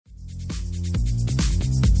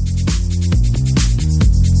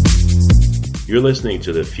You're listening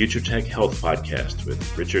to the Future Tech Health Podcast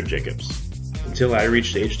with Richard Jacobs. Until I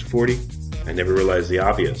reached age 40, I never realized the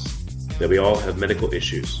obvious, that we all have medical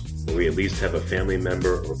issues, or we at least have a family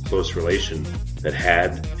member or close relation that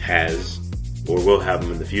has, or will have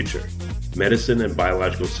them in the future. Medicine and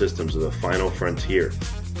biological systems are the final frontier.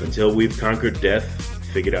 Until we've conquered death,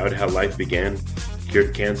 figured out how life began,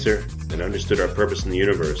 cured cancer, and understood our purpose in the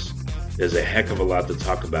universe, there's a heck of a lot to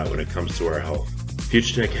talk about when it comes to our health.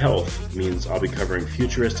 Future Tech Health means I'll be covering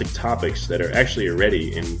futuristic topics that are actually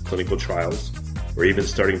already in clinical trials, or even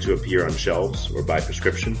starting to appear on shelves or by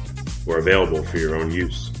prescription, or available for your own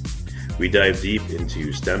use. We dive deep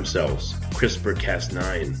into stem cells,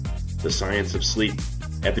 CRISPR-Cas9, the science of sleep,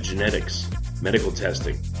 epigenetics, medical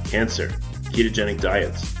testing, cancer, ketogenic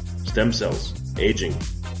diets, stem cells, aging,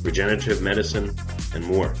 regenerative medicine, and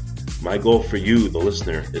more. My goal for you, the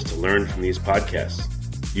listener, is to learn from these podcasts.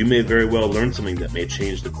 You may very well learn something that may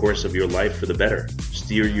change the course of your life for the better,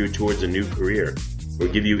 steer you towards a new career, or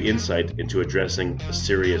give you insight into addressing a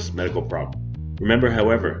serious medical problem. Remember,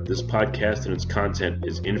 however, this podcast and its content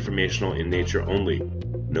is informational in nature only.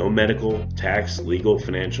 No medical, tax, legal,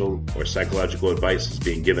 financial, or psychological advice is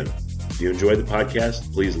being given. If you enjoy the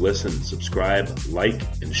podcast, please listen, subscribe, like,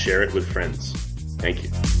 and share it with friends. Thank you.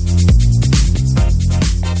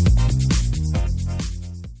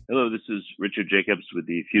 Hello, this is Richard Jacobs with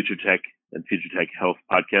the Future Tech and Future Tech Health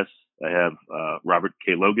Podcast. I have Robert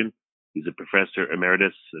K. Logan. He's a professor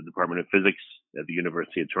emeritus at the Department of Physics at the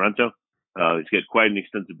University of Toronto. He's got quite an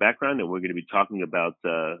extensive background, and we're going to be talking about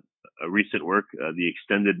a recent work, The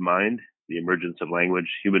Extended Mind, the Emergence of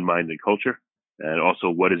Language, Human Mind and Culture, and also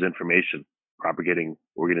what is information, propagating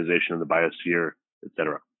organization in the biosphere,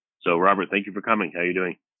 etc. So, Robert, thank you for coming. How are you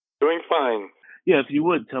doing? Doing fine. Yeah, if you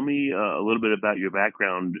would, tell me a little bit about your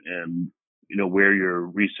background and, where your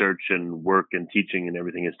research and work and teaching and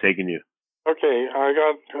everything has taken you. Okay, I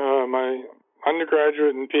got my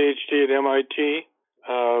undergraduate and PhD at MIT,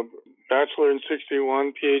 bachelor in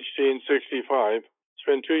 61, PhD in 65.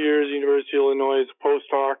 Spent 2 years at University of Illinois as a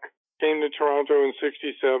postdoc. Came to Toronto in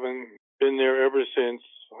 67. Been there ever since.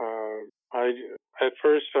 At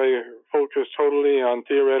first I focused totally on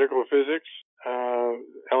theoretical physics,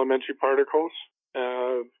 elementary particles.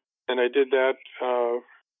 And I did that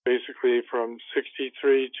basically from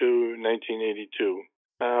 63 to 1982.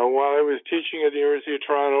 While I was teaching at the University of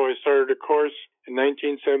Toronto, I started a course in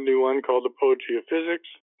 1971 called The Poetry of Physics,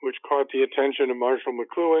 which caught the attention of Marshall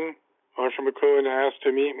McLuhan. Marshall McLuhan asked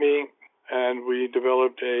to meet me, and we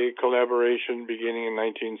developed a collaboration beginning in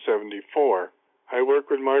 1974. I worked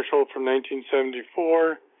with Marshall from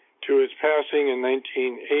 1974 to his passing in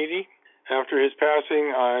 1980. After his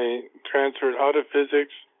passing, I transferred out of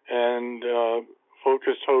physics and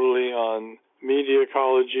focused totally on media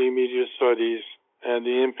ecology, media studies, and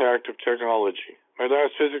the impact of technology. My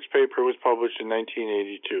last physics paper was published in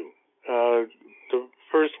 1982. The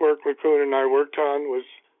first work McLuhan and I worked on was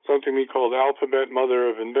something we called Alphabet Mother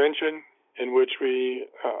of Invention, in which we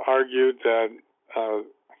argued that 5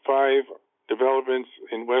 developments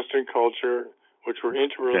in Western culture, which were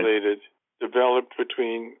interrelated, developed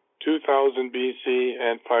between 2000 BC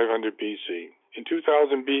and 500 BC. In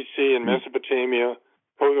 2000 BC in Mesopotamia,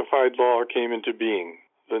 codified law came into being.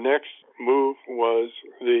 The next move was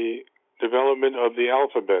the development of the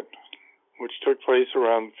alphabet, which took place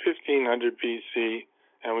around 1500 BC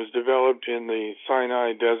and was developed in the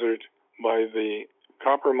Sinai desert by the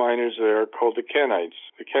copper miners there called the Kenites.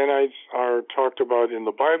 The Kenites are talked about in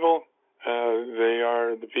the Bible. They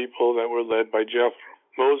are the people that were led by Jethro.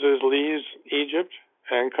 Moses leaves Egypt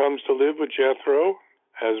and comes to live with Jethro,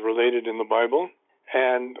 as related in the Bible.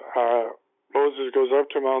 And Moses goes up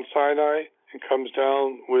to Mount Sinai and comes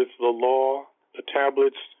down with the law, the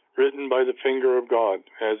tablets written by the finger of God,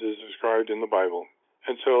 as is described in the Bible.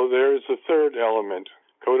 And so there's the third element: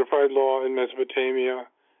 codified law in Mesopotamia,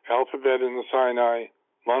 alphabet in the Sinai,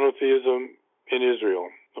 monotheism in Israel.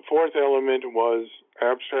 The fourth element was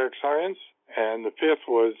abstract science, and the fifth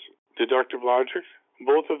was deductive logic.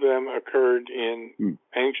 Both of them occurred in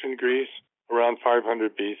ancient Greece around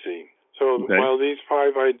 500 BC. So while these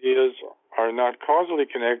 5 ideas are not causally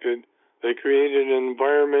connected, they created an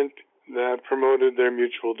environment that promoted their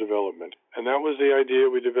mutual development. And that was the idea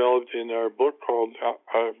we developed in our book called,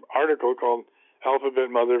 article called Alphabet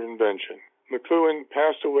Mother of Invention. McLuhan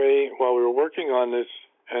passed away while we were working on this,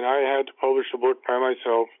 and I had to publish a book by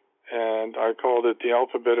myself, and I called it The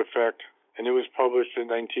Alphabet Effect, and it was published in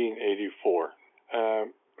 1984.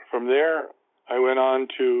 From there, I went on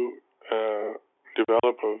to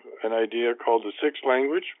develop an idea called the sixth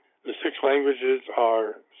language. The 6 languages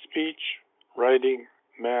are speech, writing,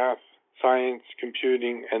 math, science,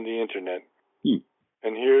 computing, and the internet.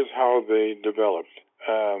 here's how they developed.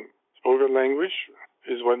 Spoken language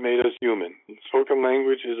is what made us human. Spoken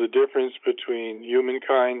language is a difference between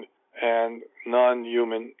humankind and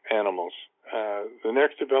non-human animals. The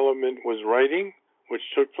next development was writing, which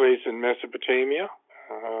took place in Mesopotamia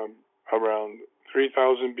around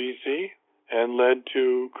 3000 BC and led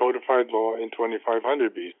to codified law in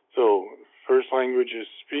 2500 BC. So, first language is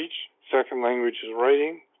speech, second language is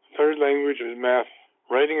writing, third language is math.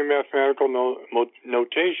 Writing and mathematical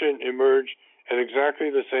notation emerged at exactly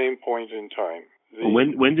the same point in time.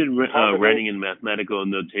 When did writing and mathematical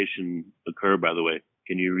notation occur, by the way?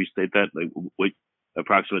 Can you restate that? Like, what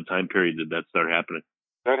approximate time period did that start happening?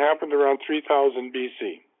 That happened around 3000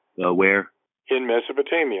 BC. Where? In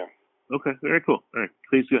Mesopotamia. Okay, very cool. All right,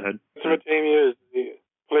 please go ahead. Mesopotamia is the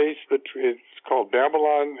place it's called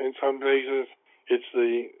Babylon in some places. It's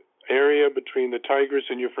the area between the Tigris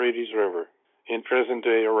and Euphrates River in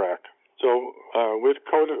present-day Iraq. So with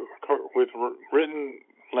written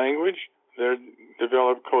language, there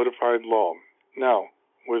developed codified law. Now,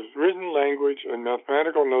 with written language and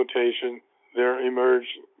mathematical notation, there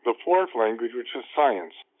emerged the fourth language, which is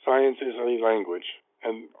science. Science is a language.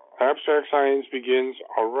 And abstract science begins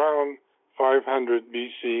around 500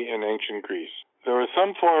 BC in ancient Greece. There were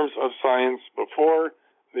some forms of science before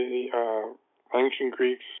the ancient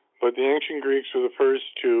Greeks, but the ancient Greeks were the first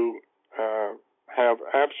to have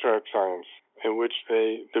abstract science in which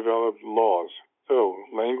they developed laws. So,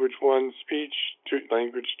 language 1, speech,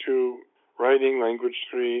 language 2, writing, language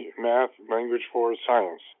 3, math, language 4,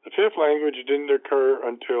 science. The fifth language didn't occur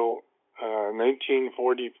until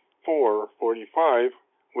 1944-45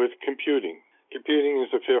 with computing. Computing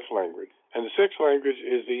is the fifth language. And the sixth language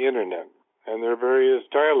is the Internet. And there are various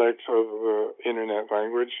dialects of Internet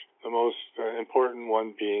language, the most important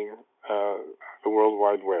one being the World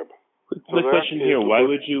Wide Web. Quick question here: Why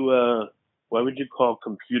would you call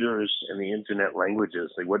computers and the Internet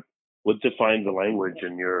languages? Like, what defines a language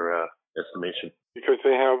in your estimation? Because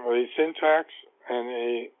they have a syntax and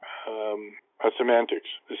a semantics.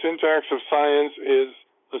 The syntax of science is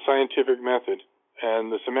the scientific method,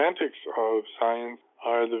 and the semantics of science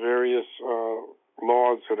are the various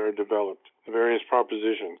laws that are developed, the various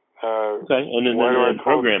propositions. Okay, and then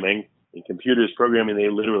programming, in computers programming, they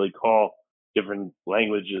literally call different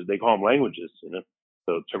languages. They call them languages, you know.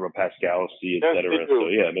 So Turbo Pascal, C, etc. So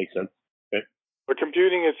yeah, it makes sense. Okay. But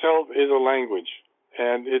computing itself is a language,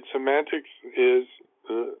 and its semantics is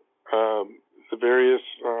the various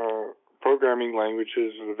programming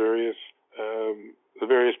languages, the various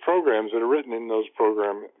programs that are written in those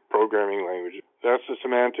programming languages. That's the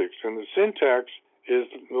semantics, and the syntax is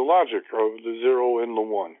the logic of the 0 and the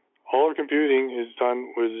 1. All of computing is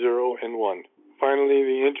done with 0 and 1. Finally,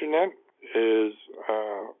 the Internet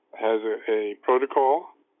has a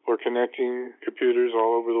protocol for connecting computers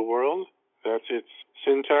all over the world. That's its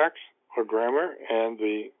syntax or grammar, and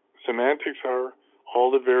the semantics are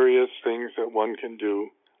all the various things that one can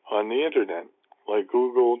do on the Internet, like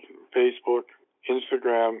Google, Facebook,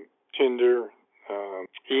 Instagram, Tinder,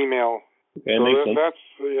 email. Okay, so that's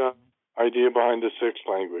the idea behind the sixth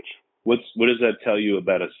language. What does that tell you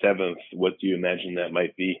about a seventh? What do you imagine that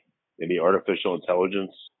might be? Maybe artificial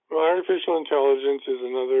intelligence? Well, artificial intelligence is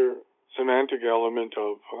another semantic element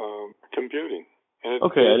of computing. And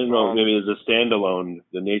okay, I didn't know. Maybe as a standalone,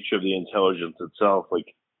 the nature of the intelligence itself.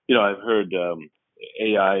 Like, you know, I've heard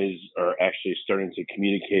AIs are actually starting to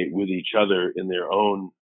communicate with each other in their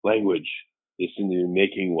own language. They seem to be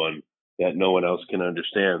making one that no one else can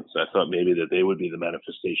understand. So I thought maybe that they would be the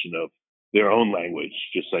manifestation of their own language,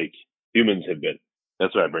 just like humans have been.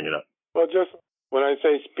 That's why I bring it up. Well, just when I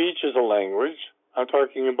say speech is a language, I'm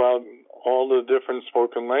talking about all the different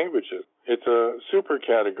spoken languages. It's a super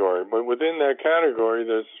category, but within that category,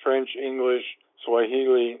 there's French, English,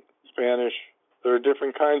 Swahili, Spanish. There are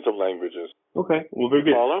different kinds of languages. Okay, well, very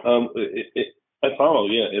good. Follow? I follow.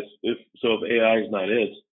 Yeah. If AI is not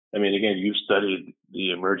it, I mean, again, you studied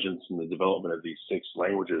the emergence and the development of these six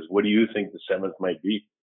languages. What do you think the seventh might be?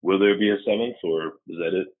 Will there be a seventh, or is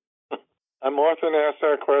that it? I'm often asked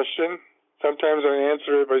that question. Sometimes I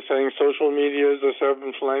answer it by saying social media is the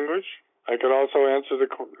seventh language. I could also answer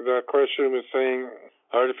that question with saying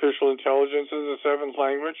artificial intelligence is the seventh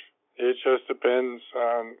language. It just depends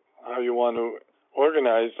on how you want to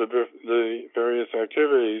organize the various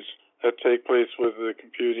activities that take place with the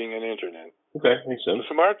computing and Internet. Okay, makes sense.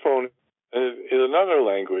 The smartphone is another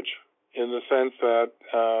language in the sense that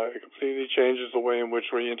it completely changes the way in which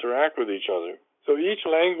we interact with each other. So each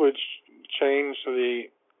language changed the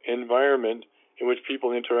environment in which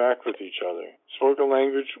people interact with each other. Spoken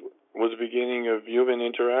language was the beginning of human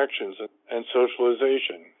interactions and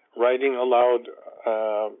socialization. Writing allowed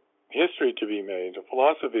history to be made, a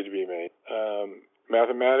philosophy to be made.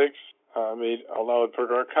 Mathematics allowed for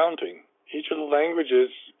accounting. Each of the languages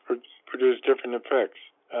produced different effects.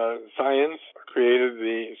 Science created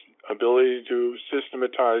the ability to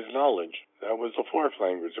systematize knowledge. That was the fourth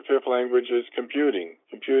language. The fifth language is computing.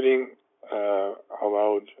 Computing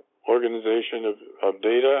allowed organization of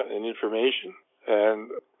data and information. And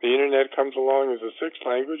the Internet comes along as a sixth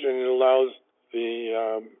language, and it allows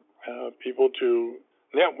the people to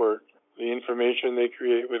network the information they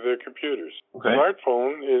create with their computers. Okay.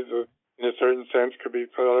 Smartphone is, in a certain sense, could be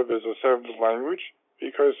thought of as a seventh language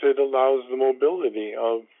because it allows the mobility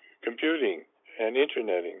of computing and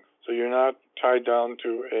interneting. So you're not tied down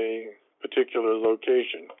to a particular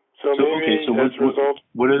location. So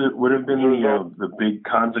what have been the big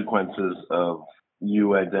consequences of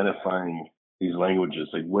you identifying these languages?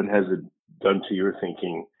 Like, what has it done to your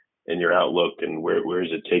thinking and your outlook, and where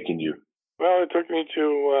is it taking you? Well, it took me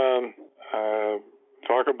to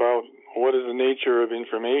talk about what is the nature of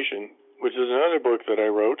information, which is another book that I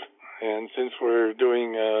wrote. And since we're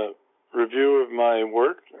doing a review of my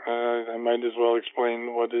work, I might as well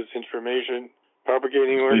explain what is information.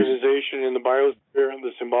 Propagating organization in the biosphere,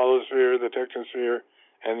 the symbolosphere, the technosphere,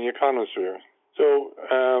 and the econosphere. So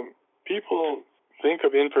people think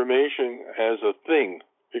of information as a thing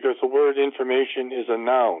because the word information is a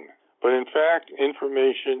noun. But in fact,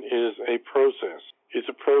 information is a process. It's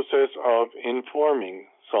a process of informing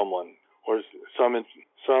someone or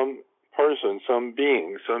some person, some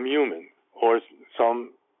being, some human, or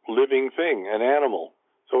some living thing, an animal.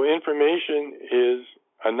 So information is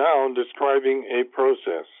a noun describing a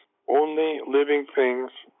process. Only living things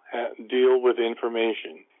deal with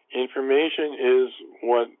information. Information is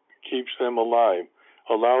what keeps them alive,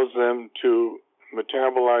 allows them to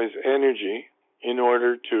metabolize energy in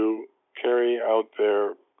order to carry out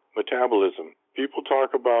their metabolism. People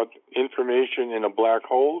talk about information in a black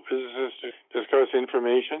hole. Physicists discuss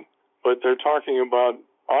information, but they're talking about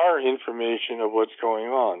our information of what's going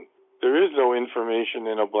on. There is no information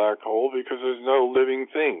in a black hole because there's no living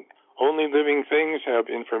thing. Only living things have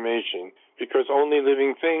information because only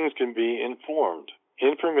living things can be informed.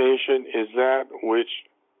 Information is that which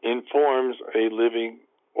informs a living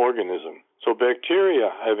organism. So bacteria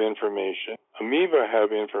have information, amoeba have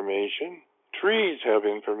information, trees have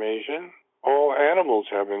information, all animals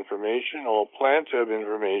have information, all plants have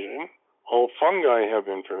information, all fungi have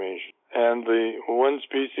information. And the one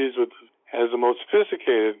species that has the most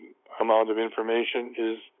sophisticated amount of information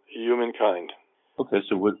is humankind. Okay,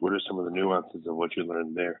 so what are some of the nuances of what you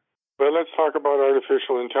learned there? Well, let's talk about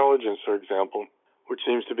artificial intelligence, for example, which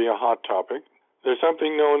seems to be a hot topic. There's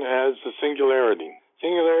something known as the singularity.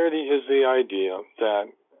 Singularity is the idea that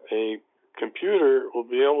a computer will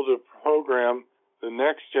be able to program the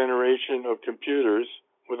next generation of computers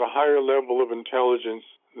with a higher level of intelligence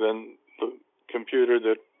than the computer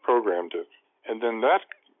that programmed it. And then that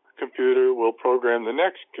computer will program the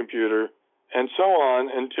next computer, and so on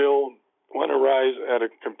until one arrives at a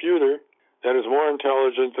computer that is more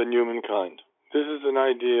intelligent than humankind. This is an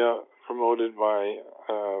idea promoted by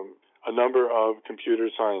a number of computer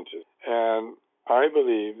scientists. And I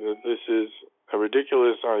believe that this is a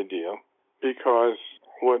ridiculous idea because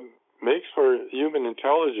what makes for human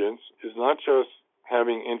intelligence is not just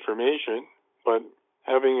having information, but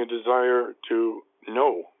having a desire to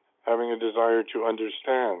know, having a desire to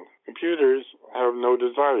understand. Computers have no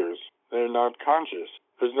desires. They're not conscious.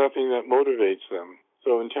 There's nothing that motivates them.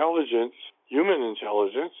 So intelligence, human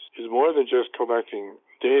intelligence, is more than just collecting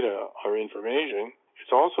data or information.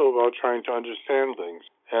 It's also about trying to understand things.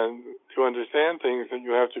 And to understand things, then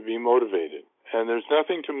you have to be motivated. And there's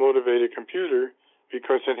nothing to motivate a computer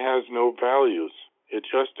because it has no values. It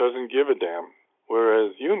just doesn't give a damn.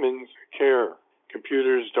 Whereas humans care.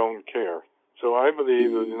 Computers don't care. So I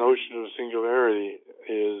believe that the notion of singularity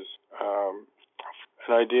is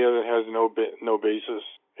an idea that has no basis.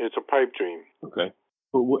 It's a pipe dream. Okay.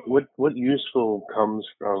 But what useful comes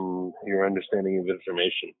from your understanding of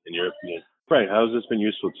information, in your opinion? Right. How has this been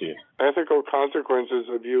useful to you? Ethical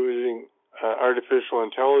consequences of using artificial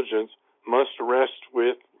intelligence must rest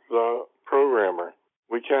with the programmer.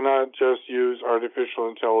 We cannot just use artificial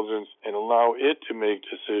intelligence and allow it to make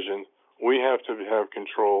decisions. We have to have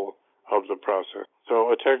control of the process.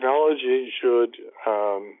 So a technology should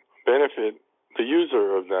benefit the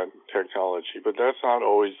user of that technology, but that's not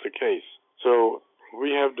always the case. So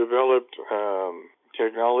we have developed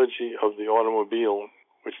technology of the automobile,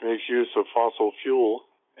 which makes use of fossil fuel,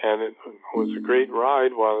 and it was a great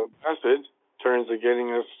ride while it lasted, in terms of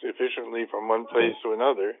getting us efficiently from one place to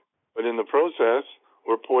another. But in the process,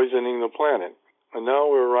 we're poisoning the planet. And now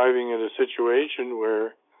we're arriving at a situation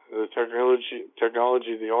where the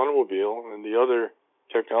technology, the automobile, and the other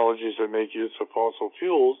technologies that make use of fossil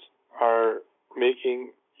fuels are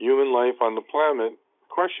making human life on the planet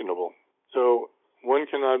questionable. So one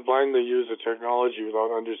cannot blindly use a technology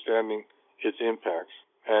without understanding its impacts.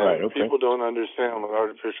 And people don't understand what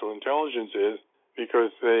artificial intelligence is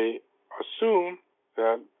because they assume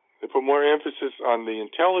that they put more emphasis on the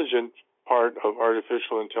intelligent part of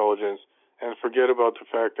artificial intelligence and forget about the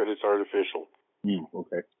fact that it's artificial.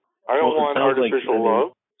 I don't want artificial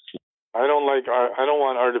love. I don't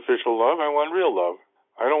want artificial love. I want real love.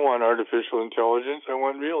 I don't want artificial intelligence. I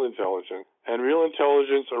want real intelligence. And real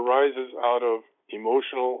intelligence arises out of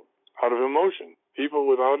emotion. People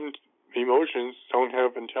without emotions don't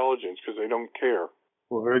have intelligence because they don't care.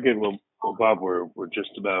 Well, very good. Well, Bob, we're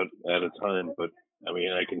just about out of time, but I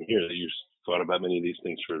mean, I can hear that you've thought about many of these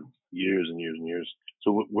things for years and years and years.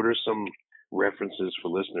 So what are some references for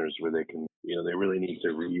listeners where they can, they really need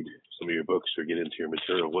to read some of your books or get into your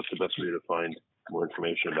material? What's the best way to find more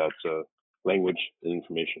information about language and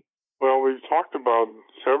information? Well, we've talked about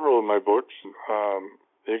several of my books.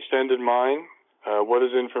 The Extended Mind, What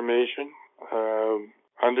is Information?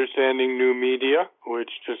 Understanding New Media,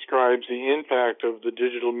 which describes the impact of the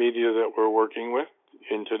digital media that we're working with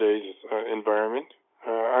in today's environment.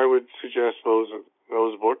 I would suggest those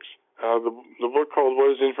books. The book called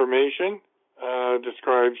What is Information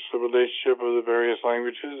describes the relationship of the various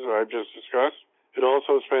languages I've just discussed. It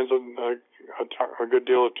also spends a good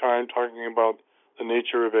deal of time talking about the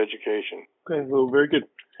nature of education. Okay, well, very good.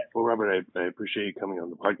 Well, Robert, I appreciate you coming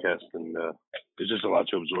on the podcast, and there's just a lot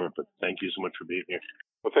to absorb, but thank you so much for being here.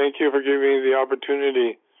 Well, thank you for giving me the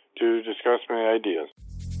opportunity to discuss my ideas.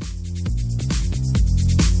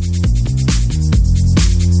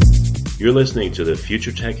 You're listening to the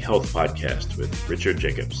Future Tech Health Podcast with Richard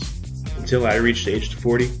Jacobs. Until I reached age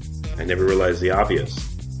 40, I never realized the obvious,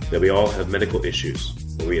 that we all have medical issues,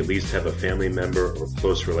 or we at least have a family member or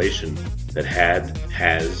close relation that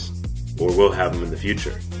has, or will have them in the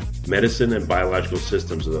future. Medicine and biological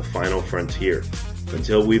systems are the final frontier.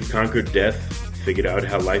 Until we've conquered death, figured out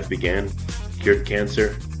how life began, cured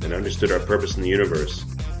cancer, and understood our purpose in the universe,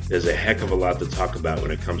 there's a heck of a lot to talk about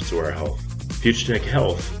when it comes to our health. Future Tech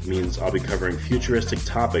Health means I'll be covering futuristic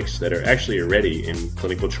topics that are actually already in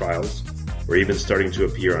clinical trials, or even starting to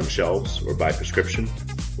appear on shelves or by prescription,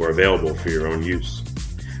 or available for your own use.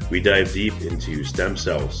 We dive deep into stem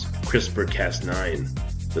cells,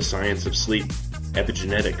 CRISPR-Cas9, the science of sleep,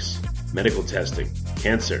 epigenetics, medical testing,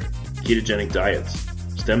 cancer, ketogenic diets,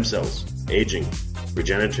 stem cells, aging,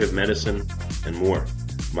 regenerative medicine, and more.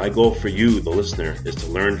 My goal for you, the listener, is to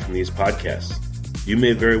learn from these podcasts. You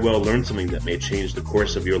may very well learn something that may change the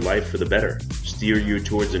course of your life for the better, steer you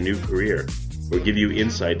towards a new career, or give you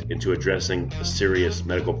insight into addressing a serious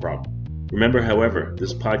medical problem. Remember, however,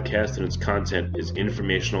 this podcast and its content is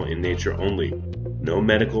informational in nature only. No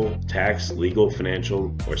medical, tax, legal,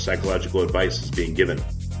 financial, or psychological advice is being given.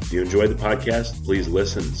 If you enjoyed the podcast, please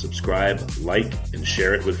listen, subscribe, like, and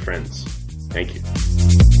share it with friends. Thank you.